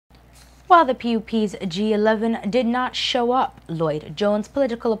While the PUP's G11 did not show up, Lloyd Jones'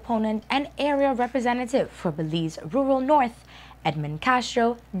 political opponent and area representative for Belize Rural North, Edmund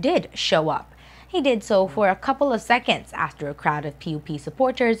Castro, did show up. He did so for a couple of seconds after a crowd of PUP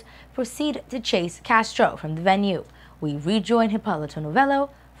supporters proceeded to chase Castro from the venue. We rejoin Hipólito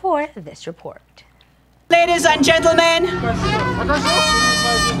Novello for this report. Ladies and gentlemen,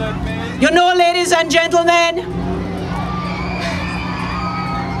 ladies and gentlemen,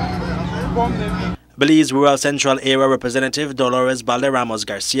 Belize Rural Central Area Representative Dolores Valderramos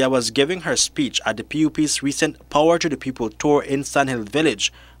Garcia was giving her speech at the PUP's recent Power to the People tour in Sandhill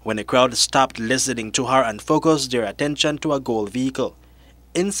Village when the crowd stopped listening to her and focused their attention to a gold vehicle.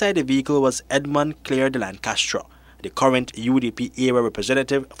 Inside the vehicle was Edmund Castro, the current UDP area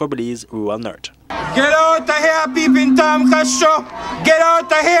representative for Belize Rural North. Get out of here, peeping Tom Castro! Get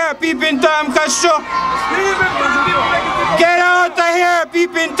out of here, peeping Tom Castro! Get out of here,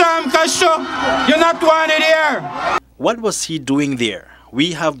 peeping Tom Castro! You're not wanted here! What was he doing there?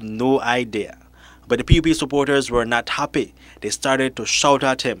 We have no idea. But the PUP supporters were not happy. They started to shout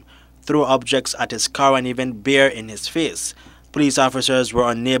at him, throw objects at his car and even bear in his face. Police officers were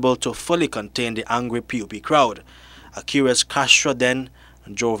unable to fully contain the angry PUP crowd. A curious Castro then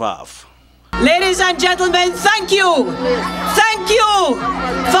drove off. Ladies and gentlemen, thank you! Thank you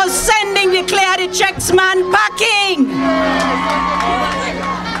for sending the clear the checks man packing!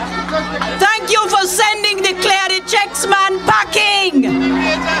 Thank you for sending the clear the checks man packing!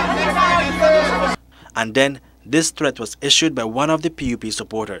 And then this threat was issued by one of the PUP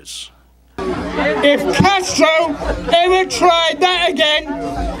supporters. If Castro ever tried that again,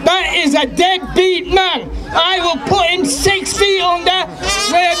 that is a deadbeat man. I will put him 6 feet under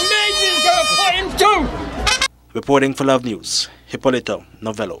where Major's going to put him too. Reporting for Love News, Hipólito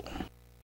Novello.